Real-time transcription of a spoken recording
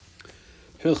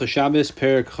Hilchos Shabbos,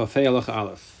 Perek Chafei Halacha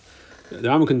Aleph. The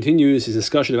Rambam continues his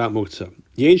discussion about muktzah.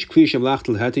 Yesh kli shemlach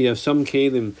l'hati. You have some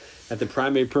kelim that the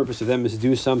primary purpose of them is to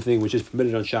do something which is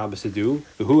permitted on Shabbos to do.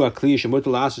 V'hu kli shemutar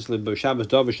la'asos b'Shabbos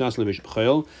dov v'shnas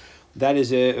b'chol. That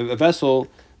is a vessel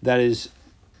that is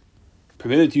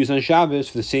permitted to use on Shabbos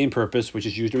for the same purpose which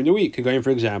is used during the week. For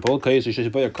example,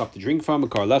 a cup to drink from, a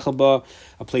kar lechalba,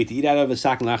 a plate to eat out of, a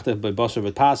sack lachta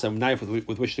b'basar v'pas, a knife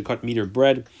with which to cut meat or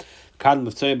bread, or a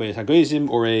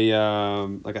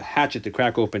like a hatchet to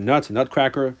crack open nuts, a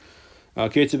nutcracker,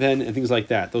 and things like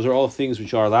that. Those are all things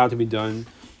which are allowed to be done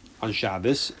on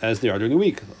Shabbos as they are during the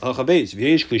week. So you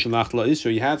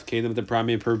have kelim, the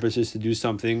primary purpose is to do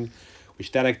something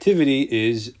which that activity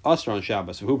is usher on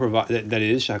Shabbos. Who provide that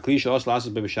is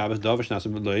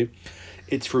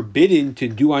it's forbidden to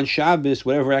do on Shabbos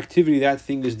whatever activity that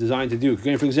thing is designed to do.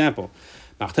 For example,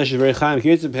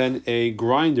 a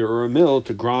grinder or a mill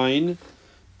to grind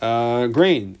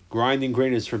grain. Grinding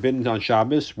grain is forbidden on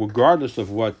Shabbos, regardless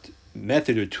of what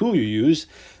method or tool you use.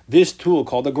 This tool,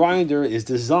 called a grinder, is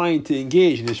designed to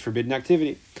engage in this forbidden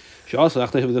activity. On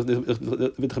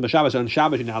Shabbos, you're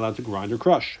not allowed to grind or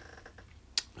crush.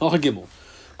 Any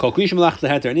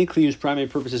kli whose primary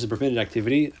purpose is a permitted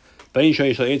activity, whether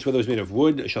it was made of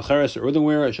wood, or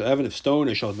earthenware, of stone,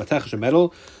 or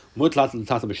metal,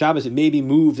 it may be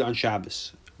moved on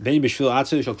Shabbos. Whether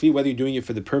you're doing it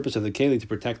for the purpose of the keli, to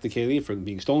protect the keli from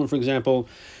being stolen, for example.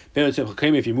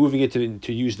 If you're moving it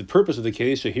to use the purpose of the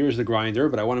keli, so here's the grinder,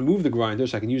 but I want to move the grinder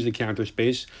so I can use the counter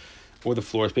space or the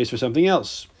floor space for something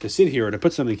else, to sit here or to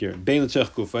put something here.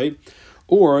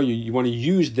 Or you want to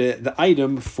use the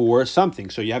item for something.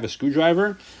 So you have a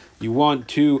screwdriver. You want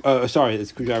to, the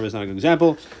screwdriver is not a good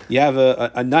example. You have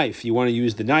a knife. You want to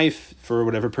use the knife for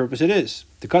whatever purpose it is,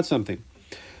 to cut something.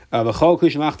 Any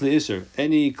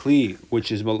kli,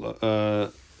 which is,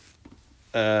 so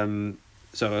I'm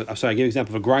sorry, I gave an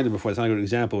example of a grinder before. That's not a good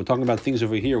example. We're talking about things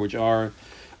over here which are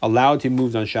allowed to be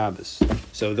moved on Shabbos.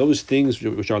 So those things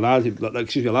which are allowed to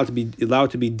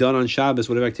be done on Shabbos,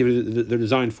 whatever activity they're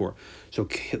designed for. So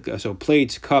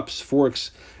plates, cups,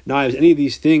 forks, knives, any of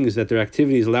these things that their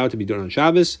activity is allowed to be done on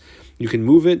Shabbos, you can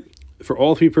move it for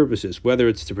all three purposes, whether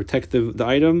it's to protect the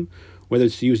item, whether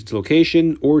it's to use its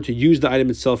location, or to use the item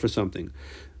itself for something.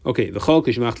 Okay, any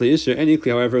kli,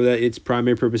 however, that its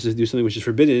primary purpose is to do something which is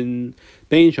forbidden,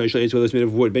 whether it's made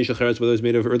of wood, whether it's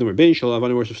made of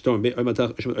earthenware, of stone,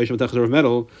 of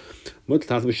metal, you're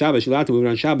allowed to move it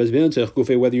on Shabbos,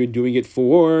 whether you're doing it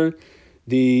for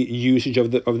the usage of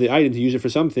the item, to use it for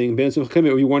something,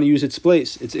 or you want to use its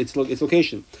place, its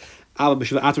location.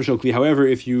 However,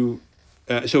 if you,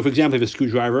 so for example, if a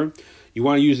screwdriver, you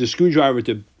want to use the screwdriver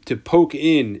to poke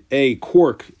in a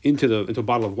cork into a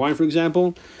bottle of wine, for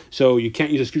example. So you can't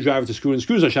use a screwdriver to screw in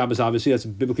screws on Shabbos, obviously, that's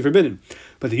biblically forbidden.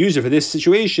 But to use it for this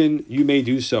situation, you may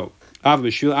do so.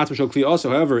 Also,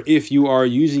 however, if you are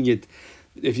using it,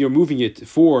 if you're moving it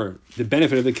for the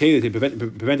benefit of the keli, to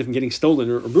prevent it from getting stolen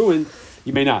or ruined,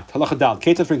 you may not. Halacha dal,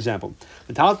 ketzad, for example.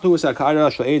 You're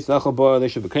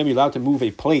allowed to move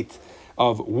a plate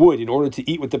of wood in order to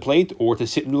eat with the plate, or to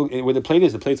sit where the plate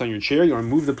is. The plate's on your chair. You want to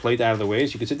move the plate out of the way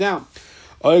so you can sit down.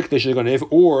 Or that's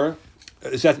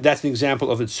an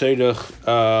example of the tzedach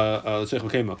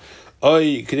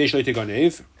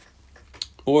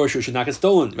or should not get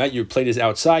stolen. Right, your plate is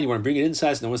outside. You want to bring it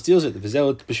inside so no one steals it.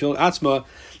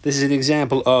 This is an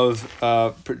example of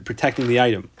protecting the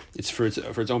item. It's for its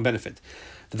own benefit,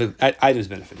 for the item's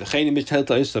benefit.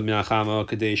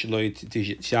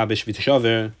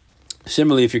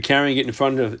 Similarly, if you're carrying it in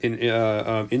front of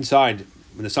inside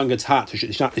when the sun gets hot,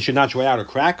 it should not dry out or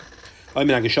crack, or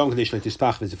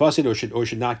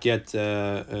should not get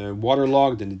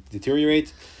waterlogged and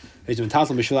deteriorate. In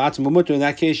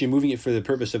that case, you're moving it for the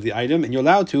purpose of the item, and you're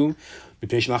allowed to,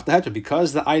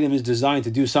 because the item is designed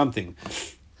to do something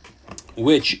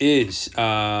which is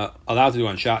allowed to do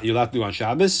on Shabbos. You're allowed to do on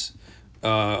Shabbos.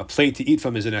 A plate to eat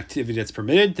from is an activity that's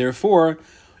permitted. Therefore,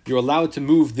 you're allowed to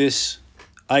move this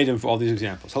item for all these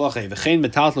examples. Now,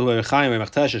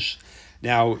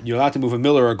 you're allowed to move a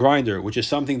mill or a grinder, which is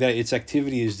something that its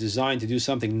activity is designed to do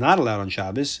something not allowed on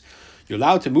Shabbos. You're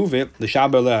allowed to move it, to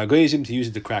use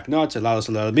it to crack nuts,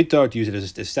 to use it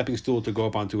as a stepping stool to go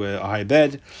up onto a high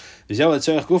bed. That's an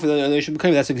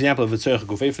example of a tzorech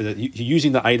gufei, for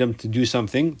using the item to do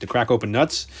something, to crack open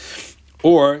nuts,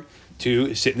 or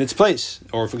to sit in its place.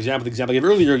 Or, for example, the example I gave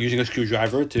earlier, using a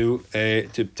screwdriver to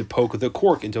poke the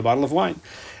cork into a bottle of wine.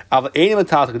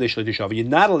 You're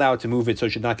not allowed to move it so it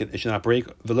should not break.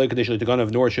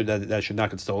 Nor should that should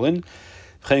not get stolen.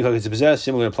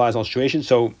 Similar applies in all situations.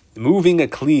 So moving a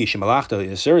kli shemalachta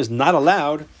is not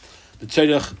allowed. The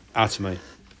tzedach atzmai.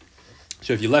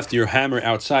 So if you left your hammer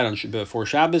outside before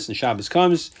Shabbos and Shabbos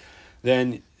comes,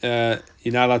 then you're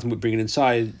not allowed to bring it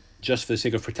inside just for the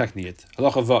sake of protecting it.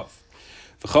 Halacha vav.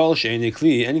 V'chol she'enei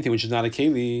kli, anything which is not a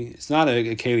keli, it's not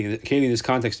a keli. A keli in this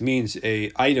context means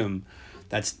a item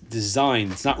that's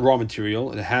designed. It's not raw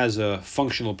material. It has a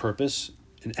functional purpose,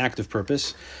 an active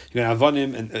purpose. You can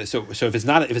avonim, and so if it's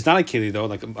not a keli though,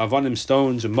 like avonim,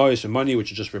 stones, or mois, or money,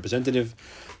 which is just representative,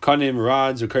 kanim,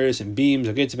 rods, or kuris, and beams,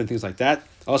 or gitzim, and things like that.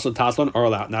 Also, taslon are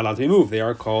not allowed to be moved. They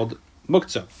are called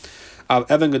muktzah.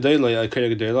 Evan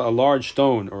gadela, a large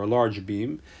stone or a large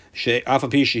beam. He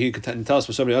can tell us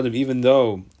for somebody other, even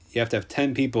though you have to have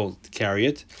 10 people to carry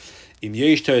it.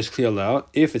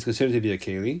 If it's considered to be a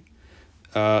keli,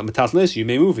 you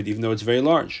may move it, even though it's very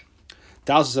large.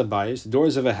 The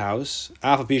doors of a house,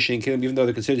 even though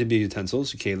they're considered to be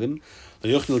utensils, kelim.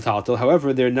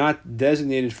 However, they're not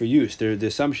designated for use. The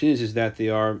assumption is that they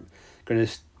are going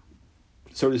to,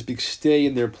 so to speak, stay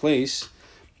in their place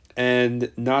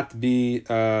and not be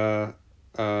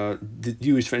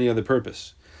used for any other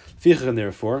purpose.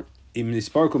 Therefore,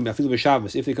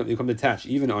 if they become detached,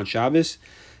 even on Shabbos,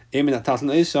 you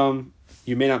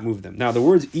may not move them. Now, the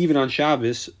words "even on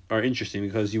Shabbos" are interesting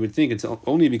because you would think it's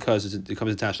only because it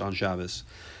becomes attached on Shabbos.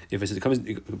 If it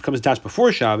becomes attached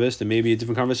before Shabbos, then maybe a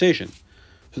different conversation.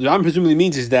 So, the Rambam presumably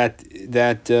means is that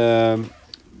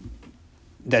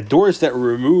doors that were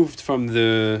removed from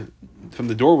the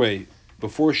doorway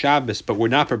before Shabbos, but were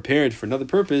not prepared for another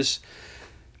purpose,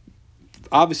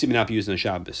 obviously may not be used on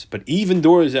Shabbos. But even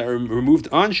doors that were removed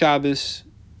on Shabbos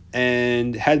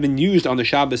and had been used on the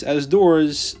Shabbos as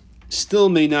doors still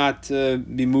may not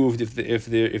be moved if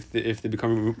they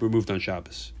become removed on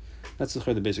Shabbos. That's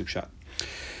the basic shot.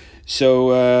 So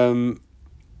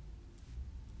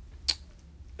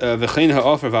v'chein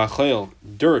ha'ofer v'achayil,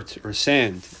 dirt or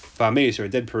sand, v'ameis or a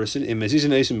dead person, in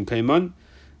mezizin esim kaiman,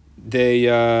 they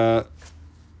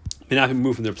may not be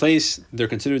moved from their place. They're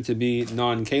considered to be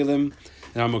non-kalim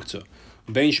and amuktzah.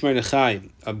 Bein shmer nechai,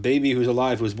 a baby who's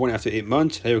alive who was born after 8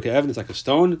 months, heyuk evan, it's like a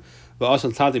stone. But also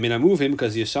tzadi may not move him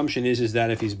because the assumption is that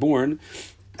if he's born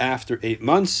after 8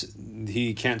 months,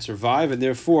 he can't survive, and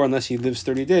therefore, unless he lives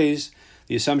 30 days,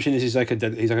 the assumption is he's like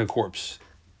a corpse.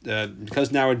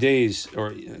 Because nowadays,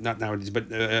 or not nowadays,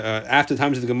 but after the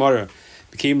times of the Gemara,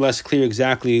 became less clear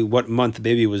exactly what month the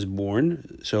baby was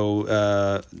born. So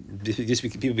this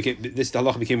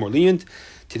halacha became more lenient.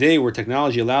 Today, where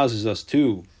technology allows us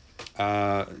to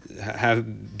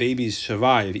have babies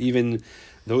survive, even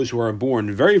those who are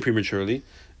born very prematurely,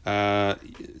 8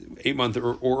 months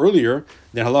or earlier,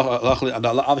 then obviously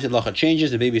halacha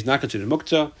changes. The baby is not considered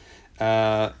muktzah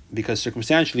because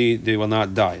circumstantially they will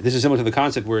not die. This is similar to the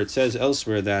concept where it says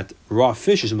elsewhere that raw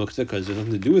fish is muktzah because there's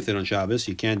nothing to do with it on Shabbos.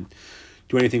 You can't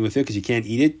do anything with it because you can't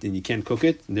eat it and you can't cook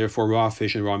it, and therefore raw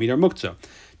fish and raw meat are muktzah.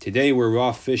 Today, where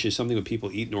raw fish is something that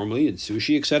people eat normally, and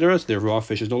sushi, etc., so their raw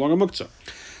fish is no longer muktzah.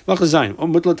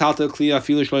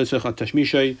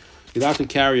 You're allowed to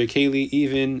carry a keli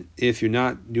even if you're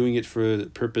not doing it for the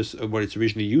purpose of what it's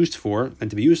originally used for, and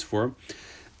to be used for.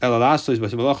 But you're going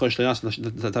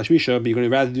to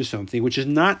rather do something which is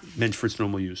not meant for its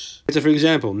normal use. So, for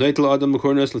example, let's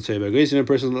say a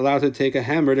person is allowed to take a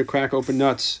hammer to crack open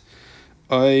nuts,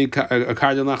 or a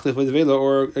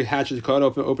hatchet to cut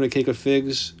open a cake of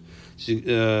figs,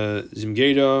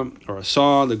 zimgeda, or a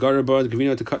saw, the gutter bud,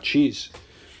 gavino to cut cheese,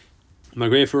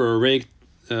 magrafer or a rake,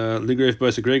 ligrif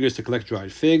bus to collect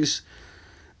dried figs,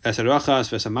 esarachas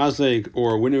vesamazleg,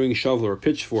 or a winnowing shovel or a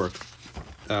pitchfork,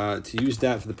 to use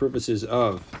that for the purposes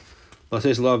of, let's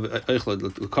say,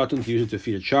 to use it to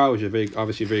feed a child, which is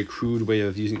obviously a very crude way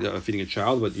of feeding a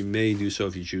child, but you may do so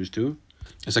if you choose to.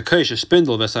 It's a kaish, a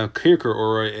spindle, that's a kirker,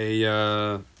 or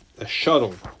a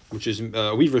shuttle, which is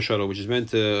a weaver shuttle, which is meant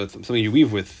to something you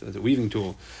weave with, as a weaving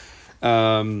tool.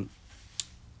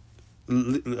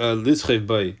 Litzchev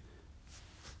bay,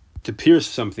 to pierce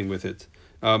something with it.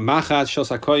 Machat shel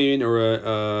sakoyin, or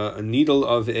a needle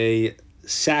of a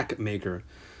sack maker.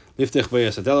 Liftech bay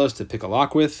asadelos, to pick a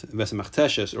lock with.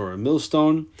 Vesamachteches, or a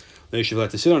millstone. They should like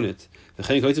to sit on it. The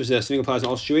Chayin Koitzav says something applies in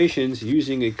all situations,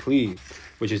 using a kli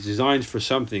which is designed for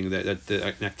something an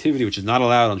activity which is not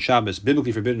allowed on Shabbos,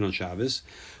 biblically forbidden on Shabbos,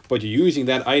 but you're using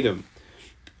that item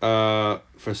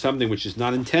for something which is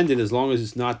not intended, as long as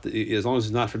it's not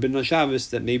forbidden on Shabbos,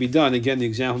 that may be done. Again, the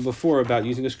example before about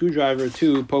using a screwdriver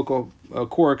to poke a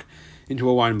cork into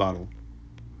a wine bottle.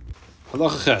 A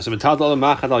person is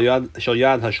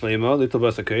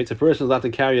allowed to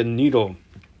carry a needle,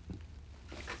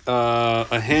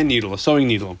 a hand needle, a sewing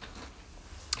needle,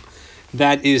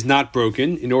 that is not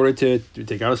broken, in order to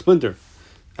take out a splinter.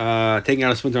 Taking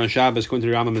out a splinter on Shabbos, according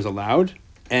to the Rambam, is allowed,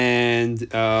 and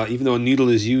even though a needle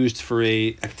is used for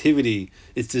a activity,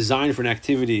 it's designed for an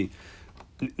activity,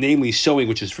 namely sewing,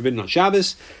 which is forbidden on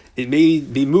Shabbos. It may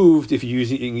be moved if you're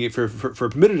using it for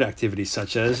permitted activities,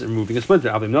 such as removing a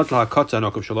splinter.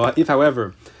 If,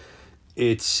 however,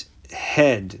 its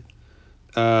head,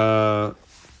 if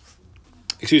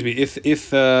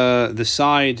the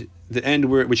side, the end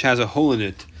which has a hole in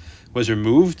it, was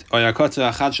removed, or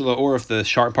if the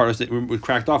sharp part was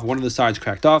cracked off, one of the sides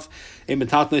cracked off, you may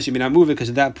not move it because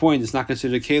at that point it's not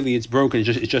considered a keli; it's broken.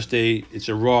 It's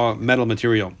a raw metal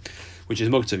material, which is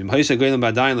muktzah.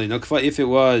 If it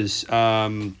was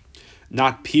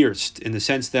not pierced, in the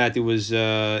sense that it was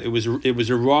a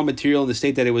raw material in the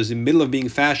state that it was in the middle of being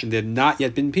fashioned, it had not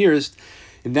yet been pierced.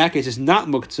 In that case, it's not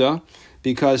muktzah,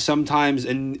 because sometimes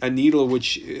a needle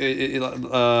which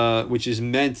is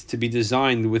meant to be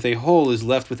designed with a hole is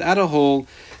left without a hole,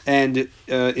 and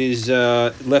is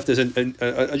left as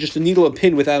just a needle, a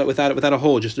pin without a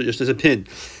hole, just as a pin.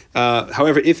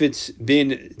 However, if it's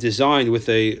been designed with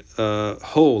a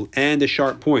hole and a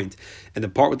sharp point, and the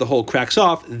part with the hole cracks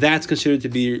off, that's considered to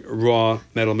be raw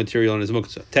metal material and is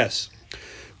muktzah. Tess.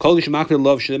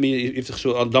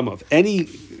 Any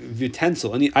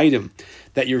utensil, any item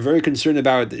that you're very concerned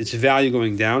about its value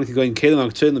going down, for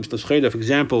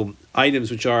example, items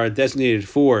which are designated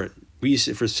for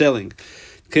selling,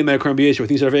 where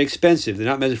things that are very expensive. They're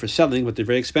not measured for selling, but they're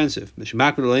very expensive.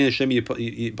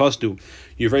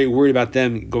 You're very worried about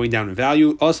them going down in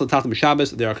value. Also, they are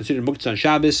considered muktzah on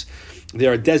Shabbos. They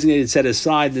are designated, set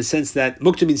aside, in the sense that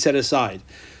muktzah means set aside.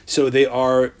 So they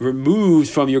are removed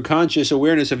from your conscious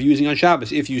awareness of using on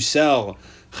Shabbos. If you sell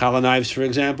challah knives, for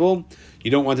example, you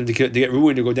don't want them to get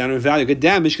ruined or go down in value, get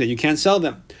damaged, because you can't sell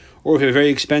them. Or if you have a very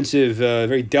expensive,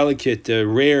 very delicate,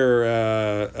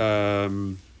 rare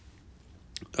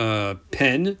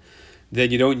pen,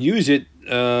 then you don't use it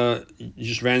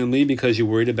just randomly because you're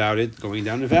worried about it going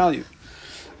down in value.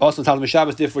 Also, Talim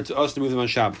Shabbos differ to us to move them on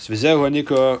Shabbos. Or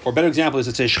better example is,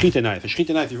 let's say, shchita knife. A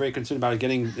shchita knife, you're very concerned about it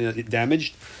getting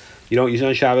damaged. You don't use it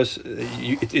on Shabbos.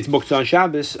 It's muktzah on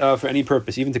Shabbos for any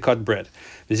purpose, even to cut bread.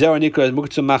 It's called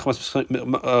muktzah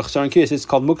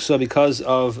because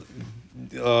of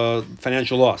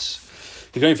financial loss.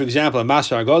 You're going, for example, a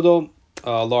masar agadol,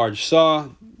 a large saw,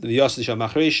 the yasad shal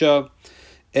machresha,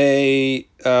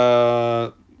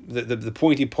 the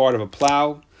pointy part of a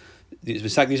plow.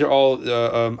 These are all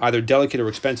either delicate or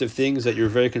expensive things that you're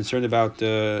very concerned about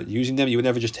using them. You would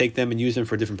never just take them and use them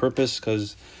for a different purpose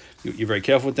because you're very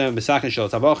careful with them.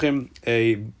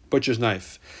 A butcher's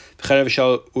knife.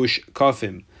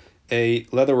 A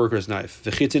leather worker's knife.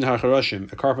 A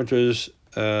carpenter's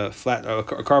a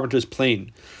carpenter's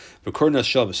plane. A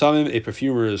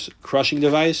perfumer's crushing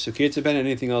device. And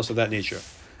anything else of that nature.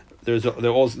 Those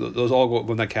all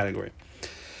go in that category.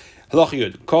 So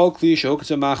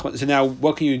now,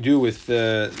 what can you do with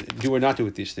do or not do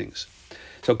with these things?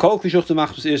 So any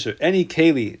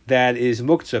keli that is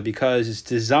muktzah because it's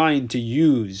designed to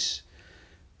use,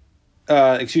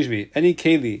 any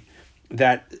keli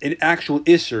that an actual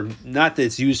isser, not that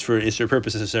it's used for isser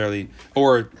purpose necessarily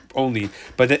or only,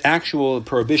 but the actual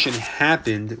prohibition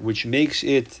happened, which makes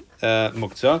it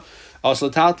muktzah. Also,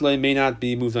 tatle may not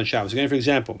be moved on Shabbos. Again, for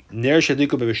example, ner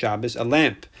shadliku b'Shabbos, a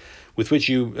lamp with which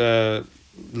you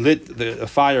lit a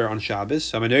fire on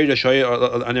Shabbos, or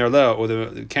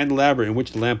the candelabra in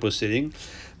which the lamp was sitting,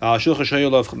 or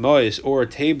a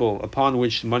table upon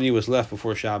which money was left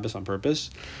before Shabbos on purpose,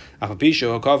 even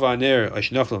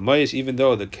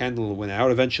though the candle went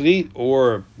out eventually,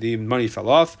 or the money fell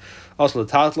off. Also,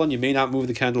 you may not move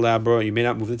the candelabra, you may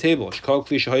not move the table.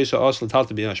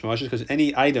 Because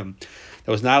any item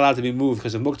that was not allowed to be moved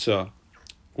because of muktzah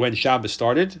when Shabbos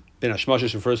started, Ben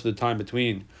Hashmashis refers to the time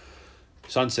between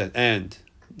sunset and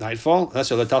nightfall. That's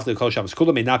why the kol Shabbos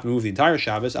kula may not be moved the entire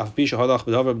Shabbos.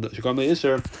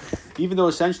 Even though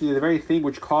essentially the very thing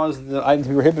which caused the item to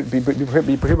be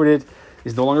prohibited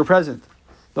is no longer present.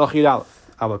 However, a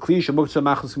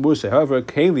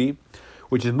keli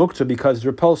which is muktzah because it's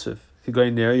repulsive. If you go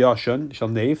in there, yashan shall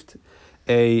neft,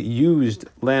 a used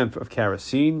lamp of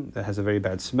kerosene that has a very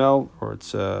bad smell, or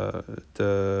it's or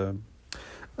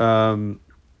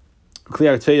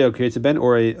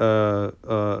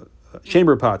a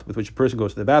chamber pot with which a person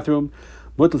goes to the bathroom,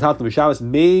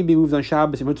 may be moved on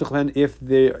Shabbos if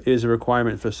there is a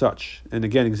requirement for such. And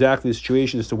again, exactly the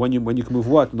situation as to when you can move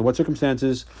what, under what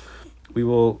circumstances, we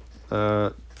will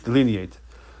delineate.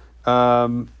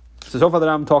 So far the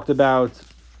Ram talked about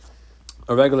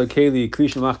a regular keli, kli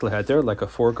shel machtel heter, like a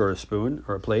fork or a spoon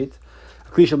or a plate. A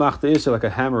kli shel machtel iser, like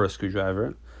a hammer or a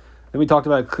screwdriver. Then we talked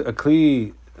about a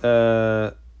kli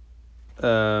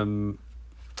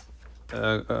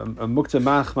a mukta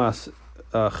machmas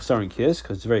chesaron kiss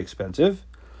because it's very expensive,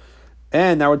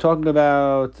 and now we're talking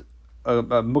about a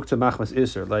mukta machmas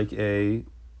iser, like a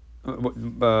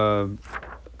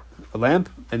lamp,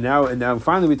 and now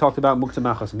finally we talked about mukta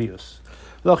machmas mius.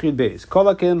 Lachid beis kol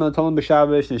hakelim hatolim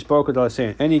b'Shabbos nishpoku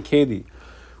d'alasein, any keli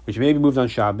which may be moved on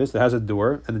Shabbos that has a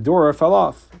door, and the door fell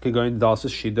off. Could go in dalsis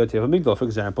shida teva migdal, for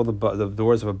example, the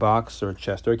doors of a box or a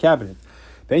chest or a cabinet.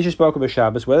 Ben spoke of a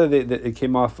Shabbos, whether it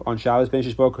came off on Shabbos, Ben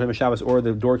spoke of a Shabbos, or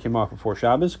the door came off before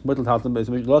Shabbos.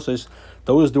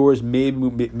 Those doors may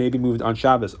be moved on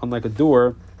Shabbos, unlike a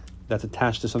door that's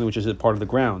attached to something which is a part of the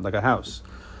ground, like a house,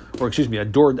 or excuse me, a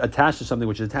door attached to something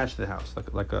which is attached to the house,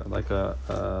 like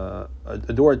a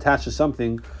door attached to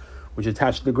something which is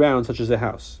attached to the ground, such as a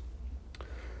house.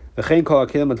 All the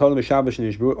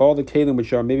kelim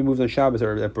which are maybe moved on Shabbos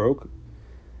that broke.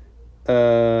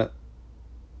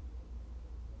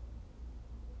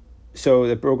 So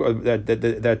that broke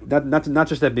that not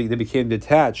just that they became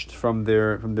detached from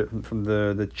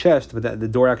the chest, but that the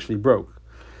door actually broke.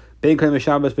 Ben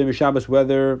Shabbos,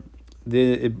 whether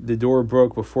the door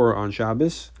broke before on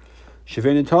Shabbos,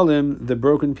 Shevein Talim, the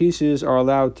broken pieces are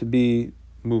allowed to be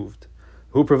moved.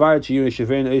 Who provided to you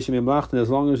Shevein Eisim Melachta, as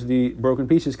long as the broken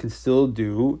pieces can still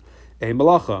do a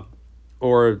malacha,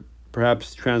 or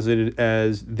perhaps translated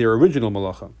as their original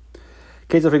malacha.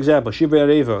 Case of example, Shivrei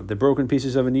Areva, the broken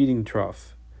pieces of an eating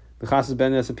trough. The Chassid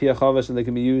ben Esapia Chavas, and they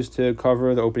can be used to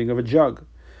cover the opening of a jug.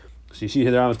 So you see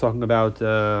here the Ram is talking about,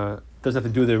 doesn't have to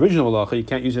do the original malacha, you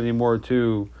can't use it anymore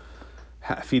to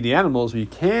feed the animals, but you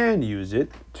can use it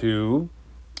to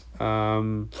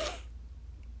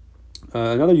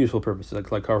another useful purpose,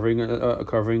 like covering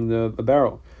the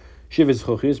barrel. Shivas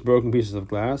Chochis, broken pieces of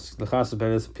glass. The Chassid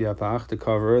ben Esapia Pach, to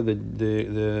cover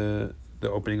the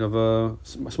opening of a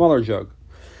smaller jug.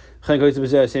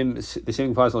 The same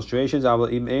applies to illustrations. If,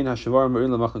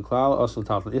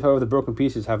 however, the broken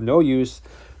pieces have no use,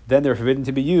 then they're forbidden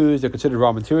to be used. They're considered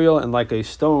raw material, and like a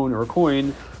stone or a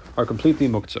coin, are completely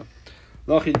muktzah.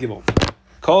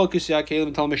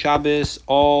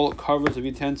 All covers of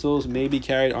utensils may be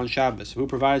carried on Shabbos. Who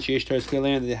provides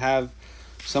that they have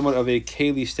somewhat of a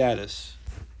keli status,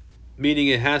 meaning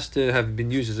it has to have been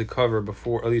used as a cover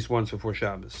before, at least once before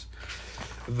Shabbos.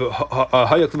 If you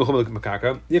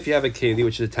have a keli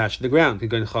which is attached to the ground, for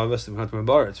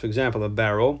example, a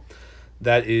barrel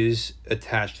that is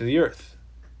attached to the earth,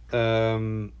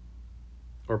 or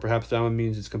perhaps that one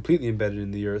means it's completely embedded in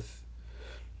the earth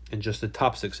and just the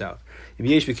top sticks out. If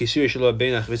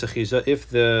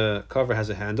the cover has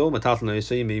a handle,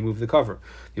 you may move the cover.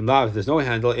 If there's no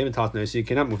handle, you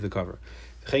cannot move the cover.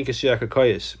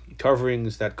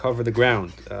 Coverings that cover the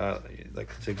ground,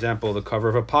 like for example, the cover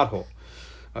of a pothole.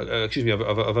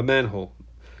 Of a manhole.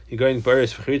 You're going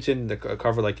various the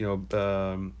cover, like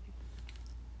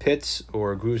pits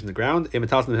or grooves in the ground.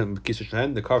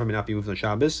 The cover may not be moved on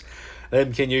Shabbos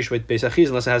unless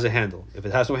it has a handle. If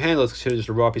it has no handle, it's considered just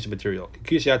a raw piece of material.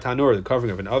 The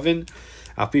covering of an oven,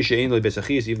 even though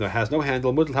it has no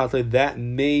handle, that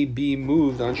may be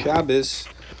moved on Shabbos.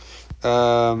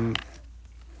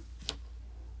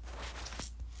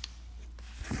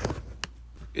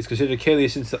 It's considered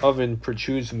keli since the oven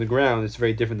protrudes from the ground. It's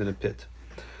very different than a pit.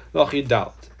 Two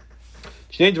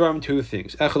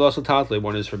things.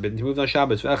 One is forbidden to move on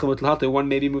Shabbos. One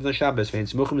may be moved on Shabbos. They're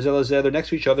next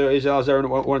to each other,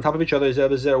 one on top of each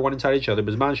other, one inside each other. If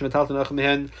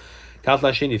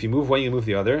you move one, you move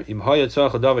the other.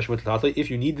 If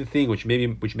you need the thing which may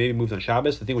be moved on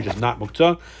Shabbos, the thing which is not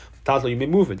muktzah, you may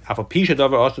move it. Even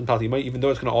though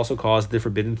it's going to also cause the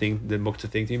forbidden thing, the muktzah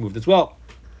thing, to be moved as well.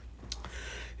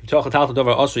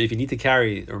 If you need to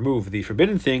carry or move the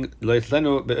forbidden thing,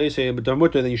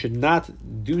 then you should not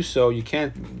do so. You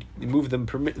can't move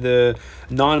the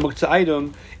non-muktzah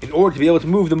item in order to be able to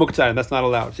move the muktzah item. That's not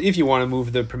allowed. So if you want to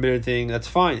move the permitted thing, that's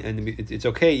fine, and it's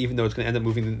okay, even though it's going to end up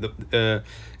moving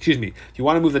if you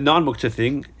want to move the non-muktzah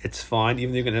thing, it's fine,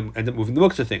 even though you're going to end up moving the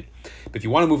muktzah thing. But if you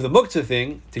want to move the muktzah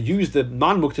thing, to use the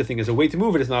non-muktzah thing as a way to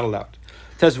move it, is not allowed.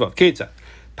 Tezvav, Ketzah.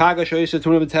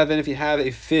 If you have a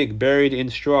fig buried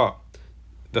in straw,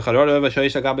 and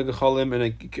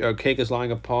a cake is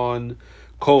lying upon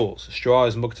coals. Straw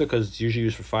is muktzah because it's usually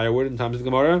used for firewood in times of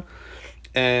the Gemara,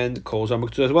 and coals are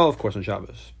muktzah as well, of course, on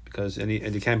Shabbos, because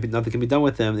nothing can be done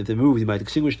with them. If they move, you might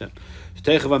extinguish them.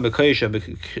 You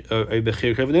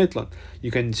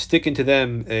can stick into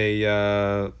them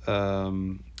a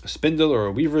spindle or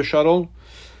a weaver's shuttle,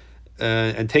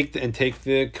 and take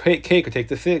the cake or take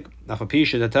the fig. Even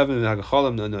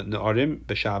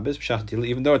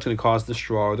though it's going to cause the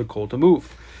straw or the coal to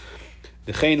move.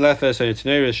 If you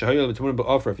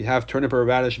have turnip or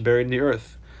radish buried in the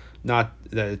earth, not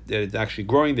that it's actually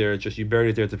growing there. It's just you buried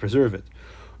it there to preserve it.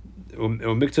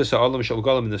 And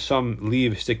there's some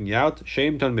leaves sticking out.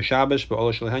 You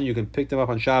can pick them up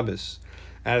on Shabbos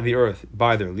out of the earth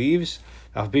by their leaves.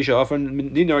 Even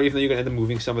though you're going to end up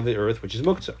moving some of the earth, which is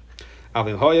muktzah.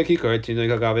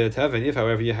 If,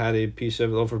 however, you had a piece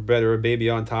of loaf of bread or a baby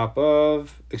on top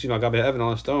of, on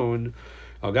a stone,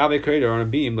 or on a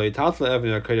beam, you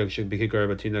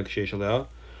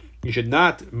should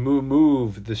not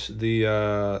move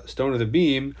the stone of the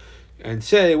beam and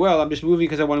say, well, I'm just moving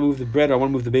because I want to move the bread or I want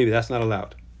to move the baby. That's not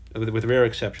allowed, with rare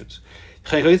exceptions.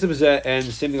 And the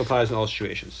same thing applies in all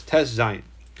situations. Test Zayin.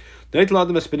 A person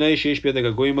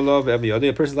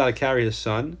is allowed to carry his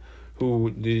son,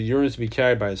 who yearns to be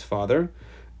carried by his father,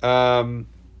 even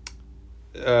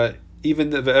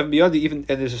though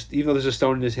there's a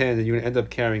stone in his hand, and you're going to end up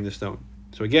carrying the stone.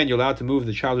 So again, you're allowed to move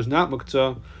the child who's not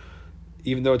muktzah,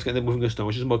 even though it's going to end up moving a stone,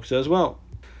 which is muktzah as well.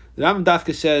 The Rambam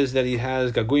Dafka says that he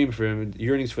has gaguyim for him,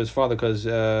 yearnings for his father, because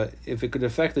if it could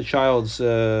affect the child's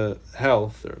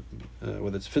health, or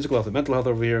whether it's physical health or mental health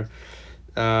over here,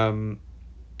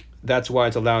 that's why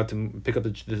it's allowed to pick up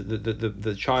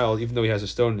the child, even though he has a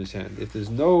stone in his hand. If there's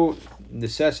no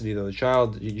necessity, though, the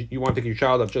child, you want to pick your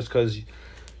child up just because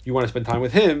you want to spend time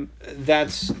with him,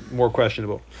 that's more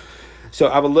questionable. So,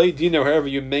 avalei dino, however,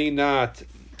 you may not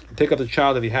pick up the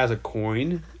child if he has a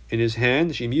coin in his hand,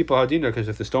 because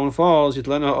if the stone falls,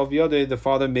 the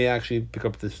father may actually pick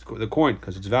up the coin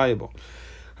because it's valuable.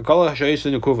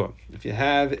 If you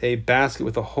have a basket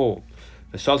with a hole,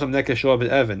 and the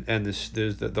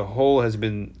hole has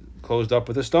been closed up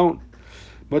with a stone,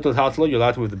 you're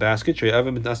allowed to move the basket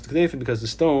because the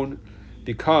stone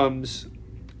becomes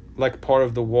like part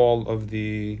of the wall of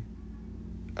the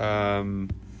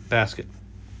basket.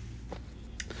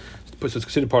 So it's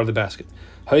considered part of the basket.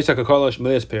 If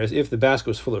the basket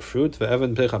was full of fruit,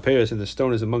 and the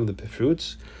stone is among the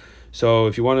fruits. So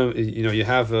if you want to, you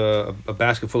have a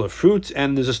basket full of fruit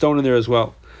and there's a stone in there as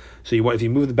well. So if you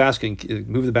move the basket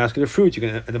of fruit, you're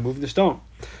going to end up moving the stone.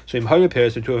 So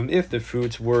if the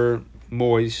fruits were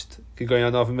moist,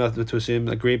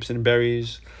 like grapes and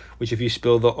berries, which if you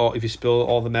spill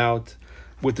all them out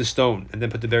with the stone and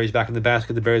then put the berries back in the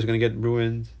basket, the berries are going to get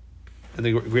ruined, and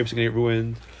the grapes are going to get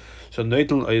ruined. So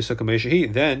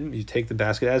then you take the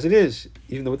basket as it is,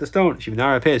 even though with the stone. If you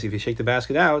shake the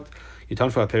basket out, you turn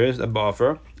for a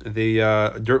buffer.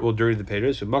 The dirt will dirty the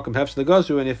payers. So makam hefs the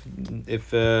gazu, and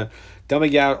if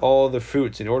dumbing out all the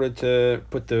fruits in order to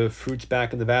put the fruits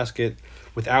back in the basket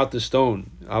without the stone,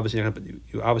 obviously you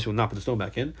will not put the stone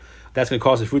back in. That's going to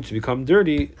cause the fruits to become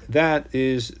dirty. That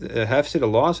is a hefsid, a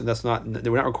loss, and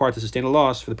we're not required to sustain a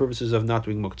loss for the purposes of not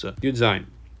doing muktzah. Yud Zayin.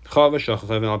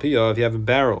 If you have a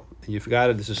barrel and you forgot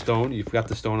it, this is stone, you forgot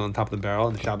the stone on top of the barrel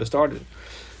and the Shabbos started.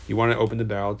 You want to open the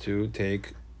barrel to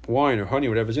take wine or honey,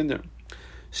 whatever's in there.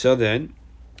 So then,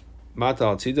 you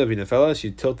tilt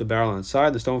the barrel on its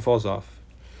side, the stone falls off.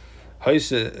 And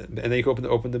then you can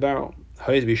open the barrel.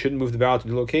 You shouldn't move the barrel to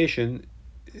the location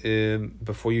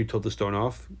before you tilt the stone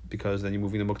off, because then you're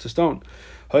moving the muktzah stone.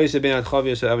 If it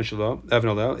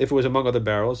was among other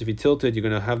barrels, if you tilt it, you're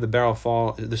going to have the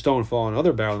stone fall on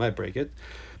another barrel, and might break it.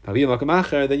 Then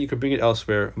you can bring it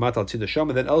elsewhere. And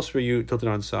then elsewhere you tilt it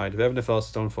on the side. If the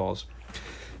stone falls.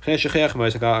 If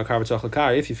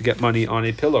you forget money on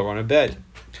a pillow or on a bed,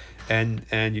 and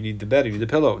you need the bed, you need the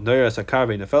pillow.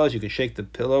 You can shake the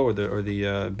pillow or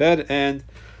the bed, and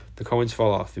the coins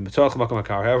fall off.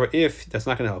 However, if that's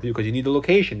not going to help you because you need the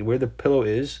location where the pillow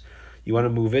is, you want to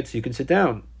move it so you can sit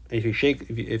down. If you shake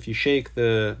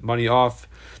the money off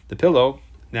the pillow,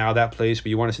 now that place where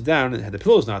you want to sit down, the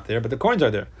pillow is not there, but the coins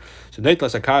are there. So you can take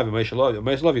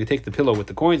the pillow with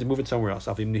the coins and move it somewhere else.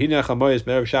 If,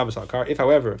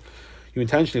 however, you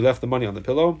intentionally left the money on the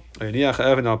pillow,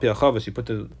 you put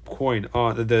the coin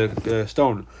on the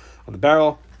stone on the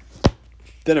barrel,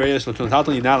 then you're not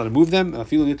allowed to move them,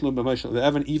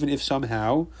 even if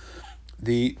somehow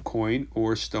the coin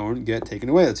or stone get taken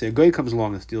away. Let's say a guy comes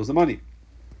along and steals the money.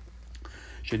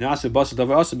 Because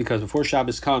before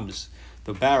Shabbos comes,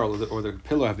 the barrel or the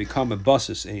pillow have become a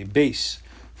base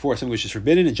for something which is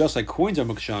forbidden. And just like coins are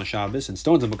muktzah on Shabbos and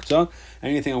stones are muktzah,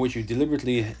 anything on which you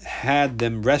deliberately had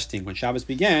them resting when Shabbos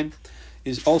began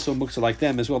is also muktzah like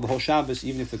them as well, the whole Shabbos,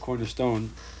 even if the coin or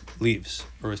stone leaves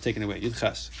or is taken away. Yud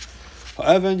Ches.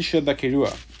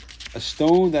 A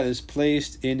stone that is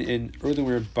placed in an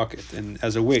earthenware bucket and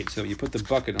as a weight. So you put the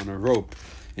bucket on a rope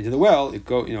into the well.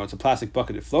 It's a plastic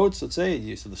bucket. It floats. Let's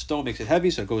say so the stone makes it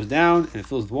heavy, so it goes down and it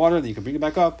fills with water. Then you can bring it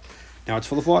back up. Now it's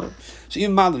full of water. So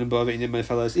even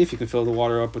if you can fill the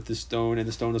water up with the stone and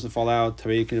the stone doesn't fall out,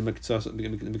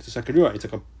 it's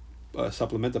like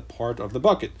supplement a part of the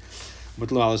bucket. You're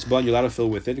allowed to fill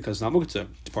with it because it's not muktzah.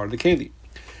 It's part of the keli.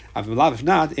 If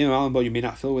not, you may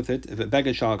not fill with it. If a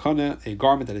beged shalakana, a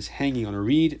garment that is hanging on a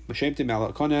reed,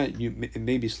 it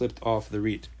may be slipped off the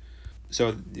reed.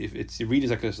 So if it's the reed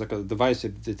is like a device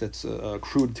that's a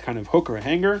crude kind of hook or a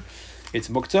hanger, it's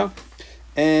muktzah,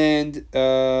 and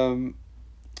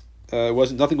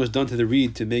nothing was done to the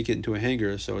reed to make it into a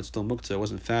hanger, so it's still muktzah. It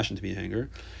wasn't fashioned to be a hanger,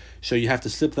 so you have to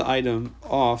slip the item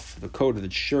off the coat of the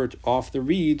shirt off the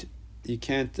reed. You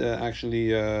can't actually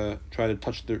try to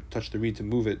touch the reed to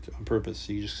move it on purpose.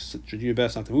 You just do your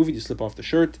best not to move it. You slip off the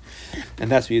shirt,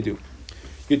 and that's what you do.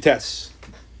 Good tests.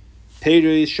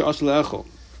 Produce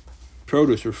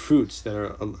or fruits that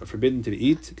are forbidden to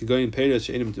eat.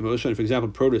 For example,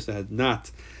 produce that had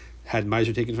not had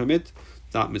meiser taken from it.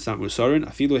 It's not musarin.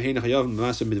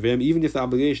 Even if the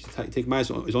obligation to take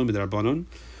meiser is only midrabanon.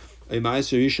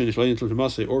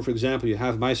 Or for example, you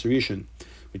have meiser rishon,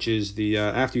 which is the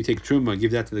after you take truma,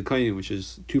 give that to the kohen, which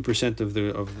is 2% of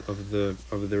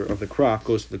the crop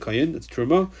goes to the kohen. That's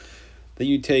truma. Then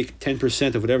you take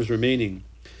 10% of whatever's remaining,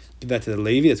 give that to the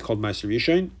levi. It's called meiser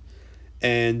rishon.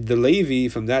 And the levi,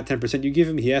 from that 10% you give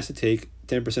him, he has to take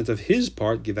 10% of his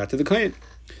part, give that to the kohen.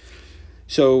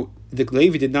 So the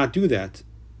levi did not do that,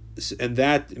 and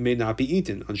that may not be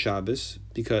eaten on Shabbos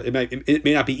because it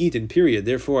may not be eaten. Period.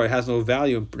 Therefore, it has no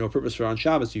value, no purpose for on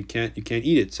Shabbos. You can't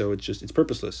eat it. So it's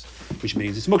purposeless, which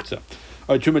means it's muktzah.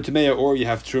 Or truma tameya, or you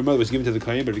have truma that was given to the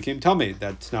kohen but it became tamei.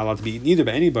 That's not allowed to be eaten either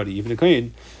by anybody, even a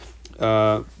kohen,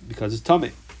 because it's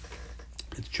tamei.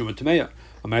 It's truma tameya.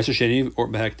 A meiser sheni or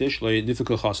behektish lo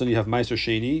nifukul chasan. You have meiser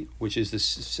sheni, which is the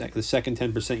second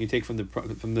 10% you take from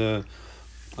the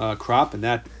crop, and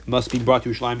that must be brought to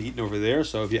Yerushalayim, eaten over there.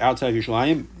 So if you're outside of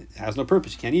Yerushalayim, it has no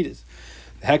purpose. You can't eat it.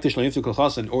 Hektish lo nifukul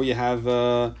chasan, or you have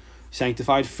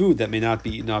sanctified food that may not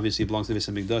be eaten. Obviously, it belongs to the Beis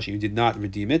Hamikdash. You did not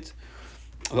redeem it.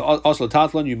 Also,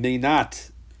 tatlon, you may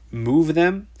not move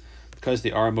them because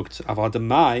they are muktzah. Aval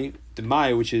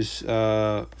demai, which is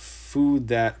food,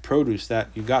 that produce that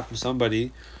you got from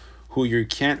somebody who you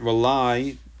can't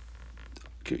rely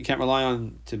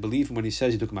on to believe him when he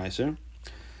says he took meiser.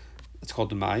 It's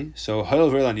called demai. So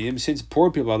since poor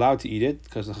people are allowed to eat it,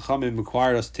 because the Chachamim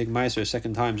required us to take meiser a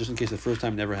second time, just in case the first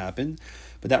time never happened,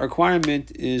 but that requirement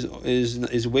is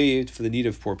waived for the need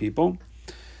of poor people.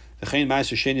 The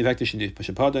meiser sheni or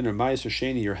meiser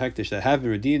sheni or hektish that have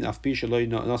been redeemed,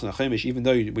 even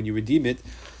though when you redeem it,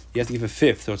 you have to give a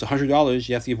fifth. So it's $100.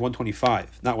 You have to give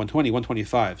 125, not 120,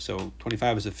 125. So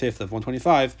 25 is a fifth of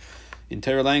 125. In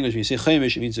Torah language, when you say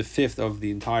chemish, it means a fifth of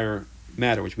the entire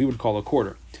matter, which we would call a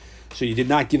quarter. So you did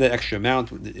not give that extra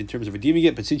amount in terms of redeeming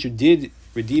it, but since you did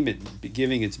redeem it,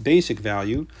 giving its basic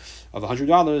value of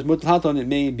 $100, mutal haton, it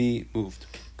may be moved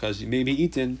because it may be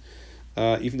eaten,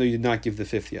 even though you did not give the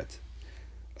fifth yet.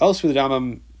 Elsewhere, the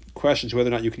Rambam questions whether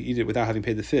or not you can eat it without having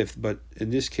paid the fifth, but in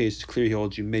this case, it's clear he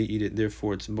holds you may eat it,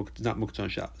 therefore it's not muktzah on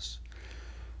Shabbos.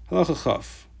 Halacha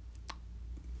chaf.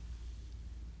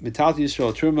 Metalti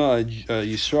Yisrael truma,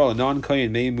 Yisrael, a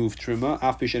non-kohen may move truma,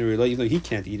 even though he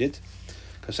can't eat it,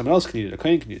 because someone else can eat it, a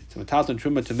kohen can eat it. Metalti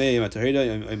truma tamei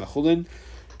mataheda imachulin,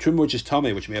 truma which is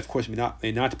tamei, which may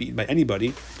not be eaten by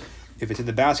anybody. If it's in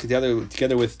the basket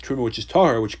together with truma, which is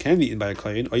tahar, which can be eaten by a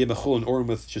kohen, or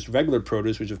with just regular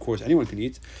produce, which of course anyone can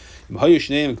eat.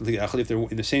 If they're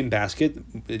in the same basket,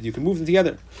 you can move them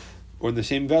together, or in the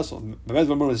same vessel.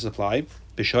 This apply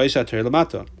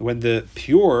when the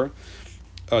pure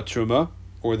truma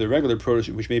or the regular produce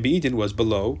which may be eaten was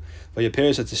below,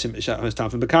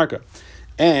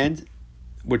 and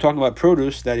we're talking about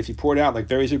produce that if you pour it out like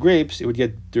berries or grapes, it would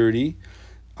get dirty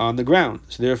on the ground.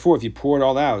 So therefore, if you pour it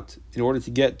all out, in order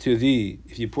to get to the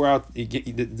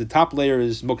top layer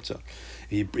is muktzah.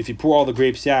 If you pour all the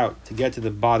grapes out to get to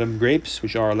the bottom grapes,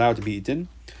 which are allowed to be eaten,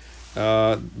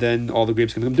 then all the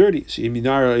grapes can become dirty. So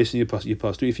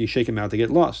if you shake them out, they get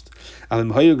lost. But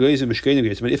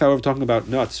if I were talking about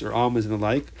nuts or almonds and the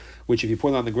like, which if you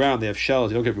pour them on the ground, they have shells,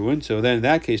 they don't get ruined. So then in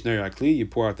that case, you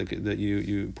pour out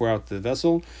you pour out the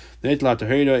vessel, and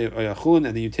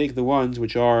then you take the ones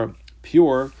which are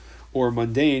pure or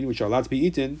mundane, which are allowed to be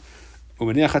eaten. The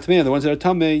ones that are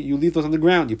tamei, you leave those on the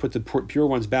ground. You put the pure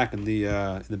ones back in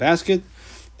the basket,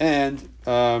 and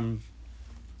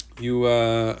you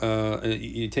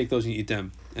take those and you eat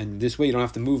them. And this way, you don't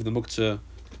have to move the muktzah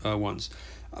ones.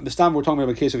 This time we're talking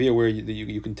about a case of here where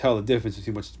you can tell the difference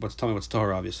between what's tamei, what's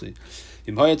tahor. Obviously,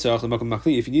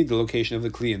 if you need the location of the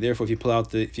kli, and therefore if you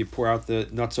pour out the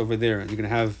nuts over there, you're going to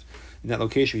have. In that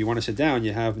location, if you want to sit down,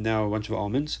 you have now a bunch of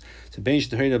almonds. So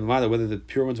whether the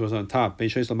pure ones was on top,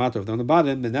 if they're on the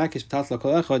bottom, in that case,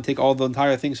 take all the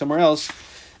entire thing somewhere else,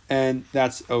 and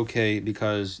that's okay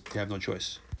because you have no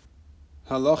choice.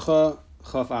 Halacha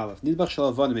Chaf Aleph. Nidbach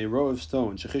Shalavanim, a row of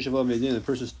stones. Shechishav Medin, the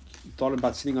person thought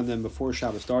about sitting on them before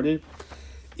Shabbos started.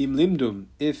 Im Limdum,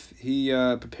 if he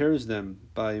prepares them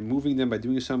by moving them, by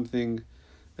doing something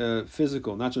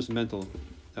physical, not just mental,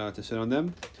 to sit on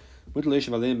them. You may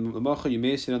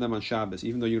sit on them on Shabbos,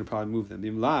 even though you're going to probably move them.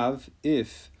 Im Lav,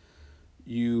 if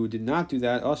you did not do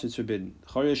that, also it's forbidden.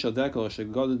 If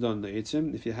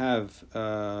you have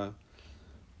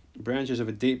branches of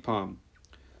a date palm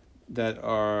that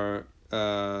are,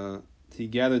 he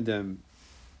gathered them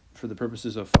for the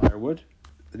purposes of firewood.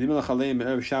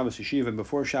 And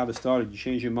before Shabbos started, you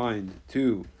change your mind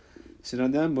to sit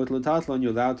on them.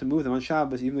 You're allowed to move them on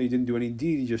Shabbos, even though you didn't do any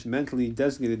deed, you just mentally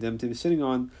designated them to be sitting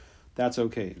on. That's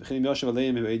okay. If you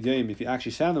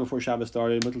actually sat on them before Shabbos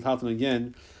started,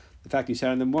 again, the fact you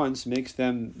sat on them once makes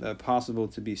them possible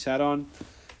to be sat on,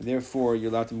 and therefore you're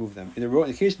allowed to move them. In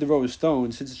the case of the row of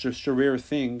stones, since it's just a rare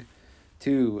thing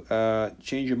to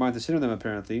change your mind to sit on them,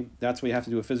 apparently, that's why you have to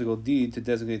do a physical deed to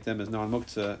designate them as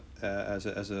non-muktzah,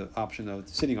 as an option of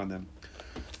sitting on them,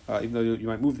 even though you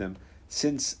might move them.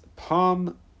 Since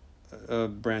palm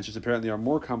branches apparently are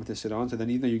more common to sit on, so then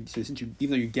even though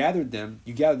you gathered them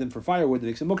for firewood, that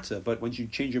makes a muktzah. But once you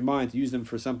change your mind to use them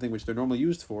for something which they're normally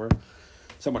used for,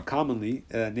 somewhat commonly,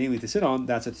 namely to sit on,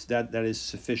 that is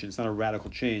sufficient. It's not a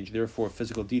radical change. Therefore,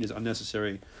 physical deed is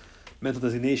unnecessary. Mental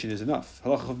designation is enough.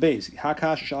 Halacha of beis,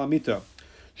 hakash shalamita,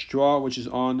 straw which is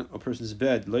on a person's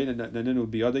bed. You may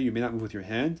not move with your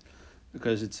hand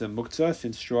because it's a muktzah,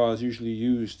 since straw is usually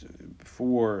used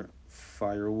for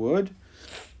firewood.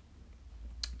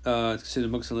 It's considered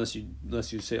muktzah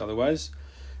unless you say otherwise.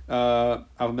 You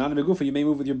may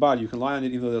move with your body. You can lie on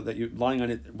it, even though that you're lying on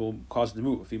it will cause it to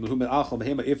move.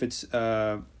 If it's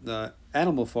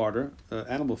animal fodder,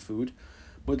 animal food,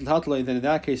 then in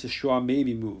that case the straw may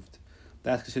be moved.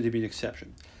 That's considered to be an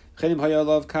exception.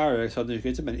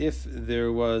 And if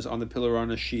there was on the pillar or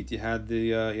on a sheet, you had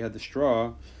the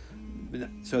straw,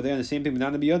 so they're on the same thing,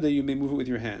 but not you may move it with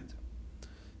your hand.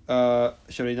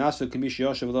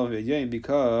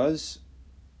 Because,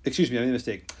 excuse me, I made a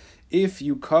mistake. If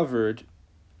you covered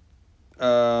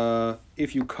the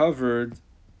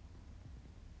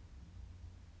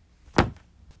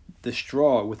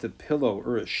straw with a pillow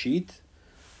or a sheet,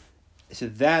 so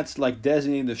that's like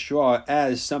designating the straw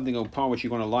as something upon which you're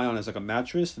going to lie on as like a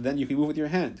mattress. Then you can move with your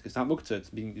hand because it's not muktzah; it's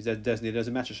being designated as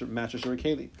a mattress or a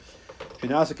keli.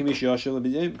 Because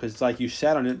it's like you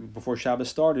sat on it before Shabbos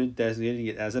started, designating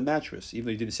it as a mattress. Even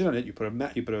though you didn't sit on it, you put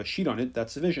a sheet on it.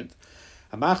 That's sufficient.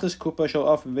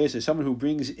 Someone who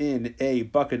brings in a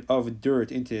bucket of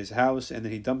dirt into his house and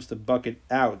then he dumps the bucket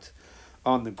out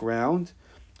on the ground.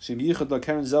 If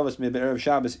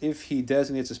he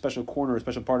designates a special corner, a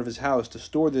special part of his house to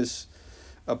store this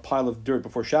pile of dirt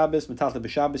before Shabbos, he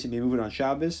may move it on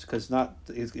Shabbos because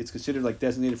it's considered like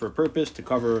designated for a purpose to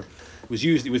cover. It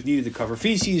was needed to cover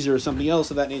feces or something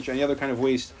else of that nature, any other kind of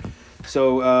waste.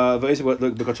 So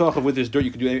with this dirt,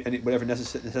 you can do whatever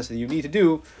necessity you need to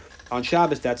do on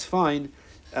Shabbos. That's fine.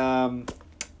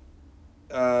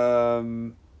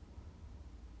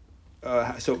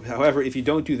 So, however, if you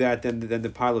don't do that, then the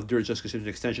pile of dirt is just considered an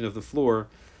extension of the floor,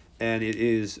 and it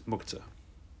is muktzah,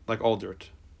 like all dirt.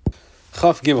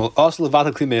 Chaf Gimel, also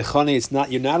levatal kli mechane. It's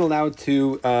not, you're not allowed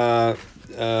to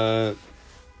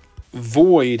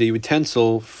void a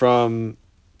utensil from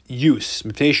use,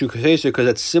 because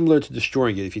that's similar to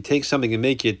destroying it. If you take something and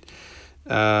make it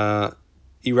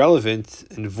irrelevant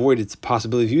and void its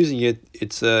possibility of using it,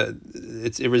 it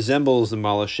resembles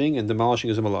demolishing, and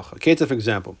demolishing is a malacha. Ketza, for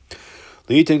example,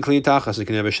 you can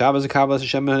have a Shabbos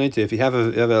if you have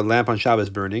a lamp on Shabbos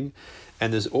burning,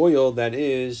 and there's oil that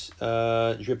is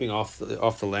dripping off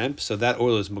the lamp, so that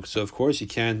oil is muktzah. Of course, you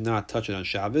cannot touch it on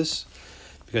Shabbos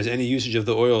because any usage of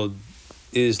the oil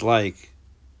is like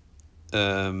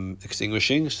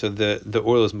extinguishing. So the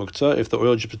oil is muktzah. If the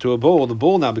oil drips into a bowl, the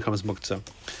bowl now becomes muktzah.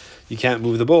 You can't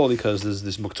move the bowl because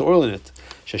there's muktzah oil in it.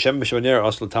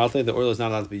 The oil is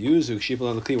not allowed to be used. When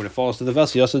it falls to the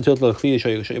vessel,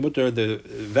 the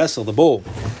vessel, the bowl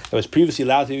that was previously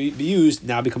allowed to be used,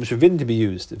 now becomes forbidden to be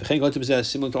used. Similar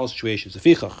to all situations.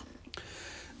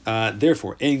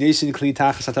 Therefore, you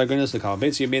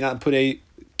may not put a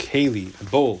keli, a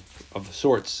bowl of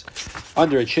sorts,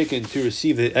 under a chicken to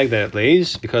receive the egg that it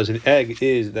lays, because an egg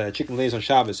that a chicken lays on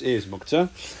Shabbos is muktzah.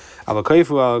 You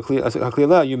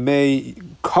may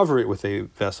cover it with a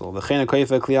vessel. You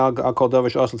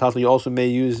also may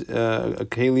use a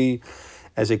keli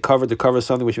as a cover to cover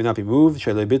something which may not be moved,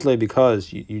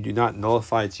 because you do not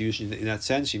nullify its use in that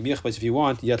sense. If you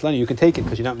want, you can take it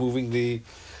because you're not moving the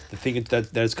the thing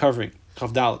that it's covering.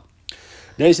 Chav Dalet.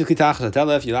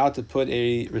 You're allowed to put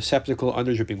a receptacle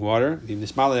under dripping water. If the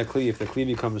kli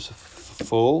becomes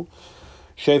full,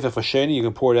 you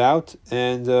can pour it out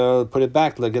and put it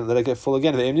back. Let it get full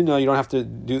again. You don't have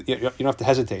to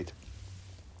hesitate.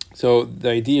 So the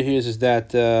idea here is that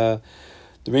the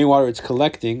rainwater it's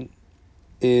collecting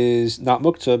is not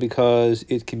muktzah because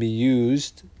it can be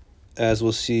used, as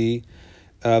we'll see.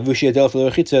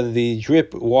 The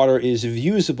drip water is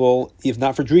usable, if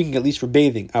not for drinking, at least for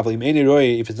bathing.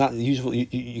 If it's not useful,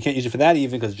 you can't use it for that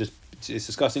even because it's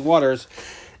disgusting waters.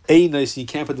 You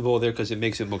can't put the bowl there because it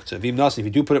makes it muktzah. If you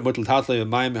do put it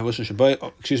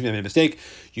excuse me, I made a mistake.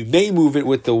 You may move it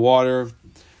with the water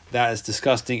that is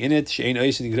disgusting in it,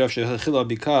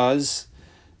 because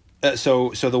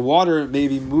so the water may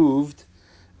be moved.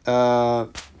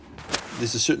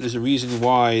 There's a reason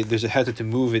why there's a heter to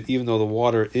move it, even though the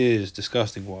water is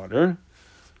disgusting water,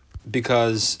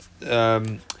 because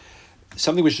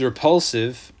something which is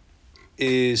repulsive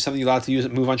is something you're allowed to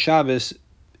move on Shabbos.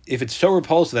 If it's so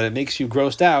repulsive that it makes you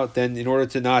grossed out, then in order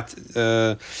to not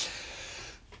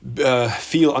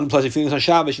feel unpleasant feelings on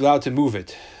Shabbos, you're allowed to move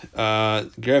it.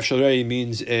 Gerev Shalrei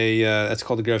means that's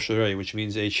called the Gerev Shalrei, which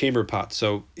means a chamber pot.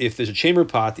 So if there's a chamber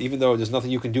pot, even though there's nothing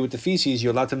you can do with the feces,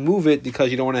 you're allowed to move it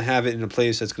because you don't want to have it in a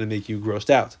place that's going to make you grossed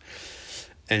out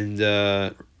and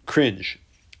cringe.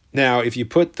 Now, if you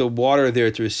put the water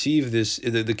there to receive this,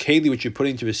 the keli which you're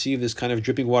putting to receive this kind of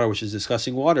dripping water, which is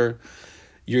disgusting water,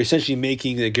 you're essentially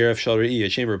making a Gerev Shalrei, a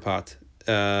chamber pot.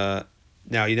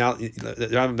 Now, the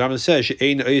Rambam says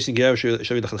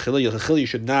you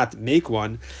should not make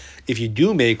one. If you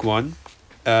do make one,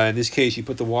 in this case, you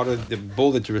put the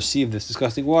bowl to receive this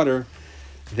disgusting water,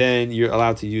 then you're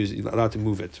allowed to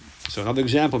move it. So another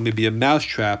example, maybe a mouse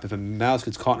trap. If a mouse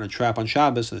gets caught in a trap on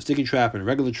Shabbos, a sticky trap and a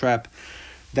regular trap,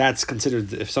 that's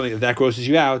considered, if that grosses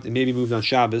you out, it may be moved on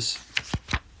Shabbos,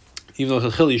 even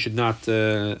though you should not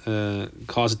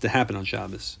cause it to happen on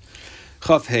Shabbos.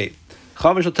 Chav Hey.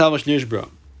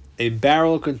 A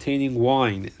barrel containing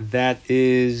wine that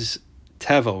is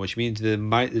tevel, which means the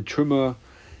truma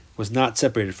was not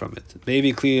separated from it. Maybe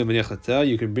you can bring a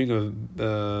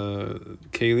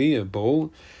keli, a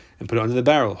bowl, and put it under the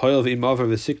barrel.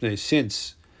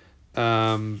 Since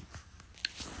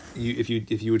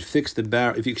if you would fix the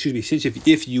barrel, if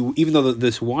you even though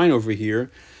this wine over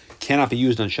here cannot be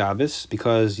used on Shabbos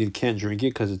because you can't drink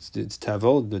it because it's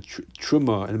tevel, the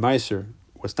truma and meiser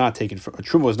was not taken from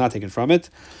truma was not taken from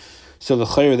it, so the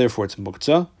chayer therefore it's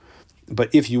muktzah. But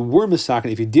if you were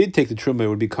misaken, if you did take the truma, it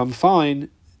would become fine.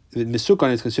 The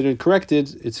misukan is considered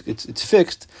corrected. It's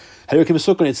fixed.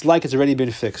 Misukan, it's like it's already been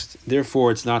fixed.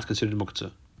 Therefore, it's not considered muktzah.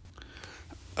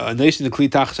 You're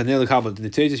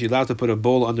allowed to put a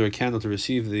bowl under a candle to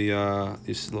receive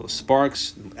these little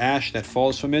sparks, ash that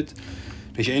falls from it.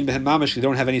 They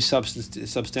don't have any substance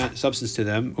to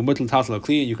them.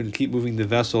 You can keep moving the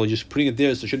vessel, just putting it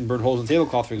there so it shouldn't burn holes in the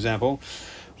tablecloth, for example.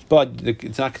 But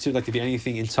it's not considered like to be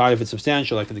anything inside of it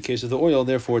substantial, like in the case of the oil.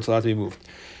 Therefore, it's allowed to be moved.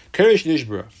 Kerish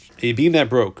nishbra, a beam that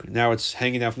broke. Now it's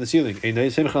hanging down from the ceiling. You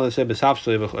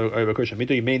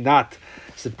may not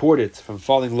support it from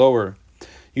falling lower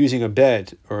using a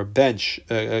bed or a bench.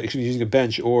 Using a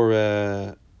bench or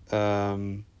a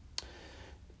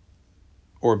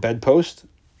bedpost.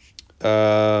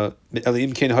 Unless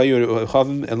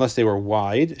they were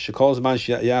wide.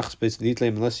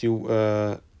 Unless you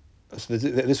so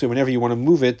this way, whenever you want to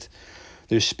move it,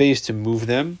 there's space to move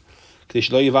them. So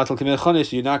you're not going to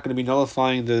be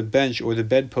nullifying the bench or the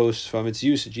bedpost from its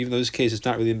usage. Even though in this case it's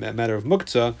not really a matter of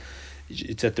muktzah,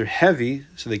 it's that they're heavy,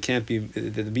 so they can't be.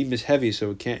 The beam is heavy, so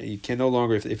you can no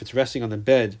longer. If it's resting on the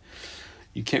bed,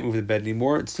 you can't move the bed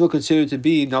anymore. It's still considered to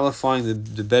be nullifying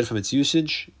the bed from its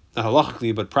usage, not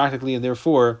halachically, but practically, and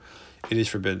therefore it is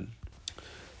forbidden.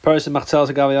 You're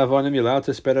allowed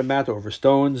to spread a mat over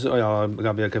stones. We're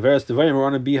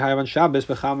on a beehive on Shabbos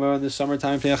in the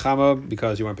summertime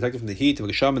because you want to protect it from the heat of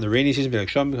Gesham in the rainy season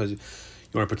because you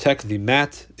want to protect the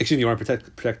mat. You want to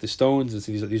protect the stones.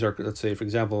 These are, let's say, for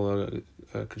example,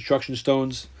 construction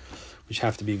stones, which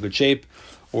have to be in good shape,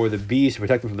 or the bees to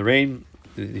protect them from the rain.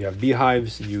 You have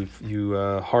beehives. You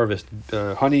harvest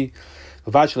honey.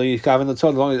 As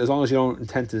long as you don't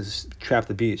intend to trap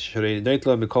the bees,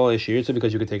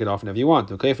 because you can take it off whenever you want.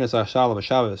 You're allowed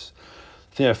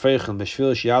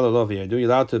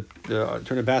to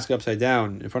turn a basket upside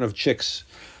down in front of chicks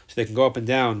so they can go up and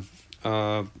down,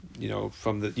 from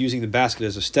using the basket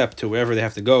as a step to wherever they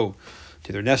have to go,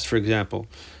 to their nest, for example.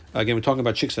 Again, we're talking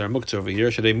about chicks that are muktzah over here.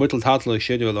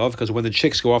 Because when the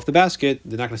chicks go off the basket,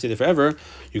 they're not going to stay there forever.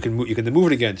 You can move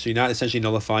it again. So you're not essentially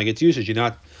nullifying its usage. You're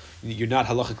not you're not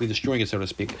halachically destroying it, so to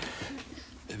speak.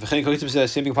 Same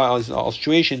thing applies in all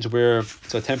situations where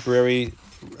it's a temporary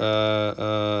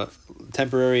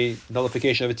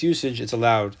nullification of its usage. It's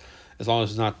allowed as long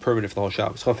as it's not permanent for the whole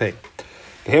Shabbos. An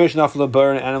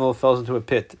animal falls into a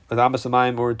pit,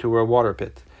 or into a water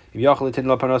pit.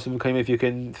 If you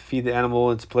can feed the animal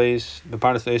in its place, you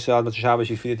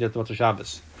feed it to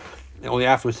Shabbos. And only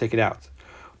afterwards take it out.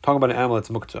 Talking about an animal that's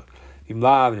muktzah. And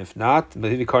if not,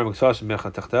 then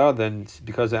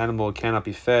because the animal cannot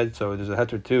be fed, so there's a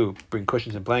heter to bring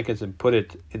cushions and blankets and put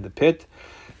it in the pit.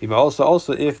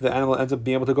 Also, if the animal ends up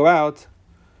being able to go out,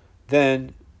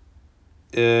 then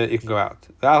you can go out.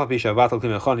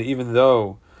 Even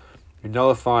though you're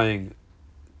nullifying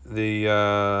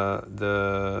you're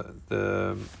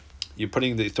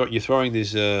throwing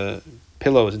these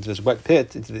pillows into this wet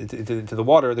pit into the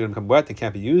water, they're going to become wet, they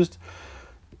can't be used.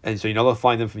 And so you're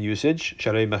nullifying them from usage.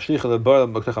 Because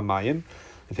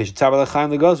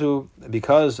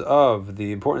of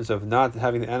the importance of not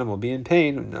having the animal be in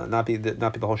pain, not be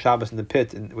the whole Shabbos in the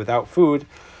pit and without food,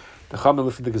 the Chachamim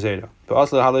lifted the gezerah. But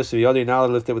also the halis, you're not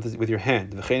allowed to lift it with your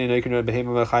hand.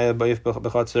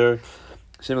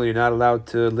 Similarly, you're not allowed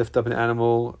to lift up an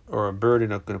animal or a bird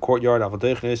in a courtyard, but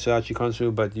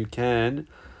you can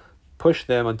push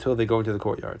them until they go into the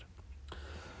courtyard.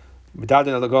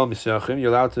 You're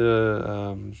allowed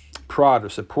to prod or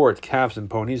support calves and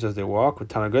ponies as they walk.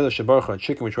 With a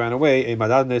chicken which ran away, you're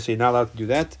not allowed to do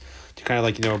that. To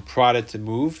kind of prod it to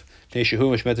move.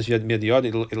 It'll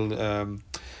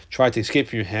try to escape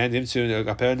from your hand. That's going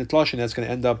to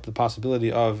end up the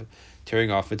possibility of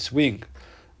tearing off its wing.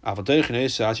 You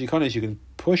can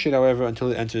push it, however,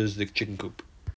 until it enters the chicken coop.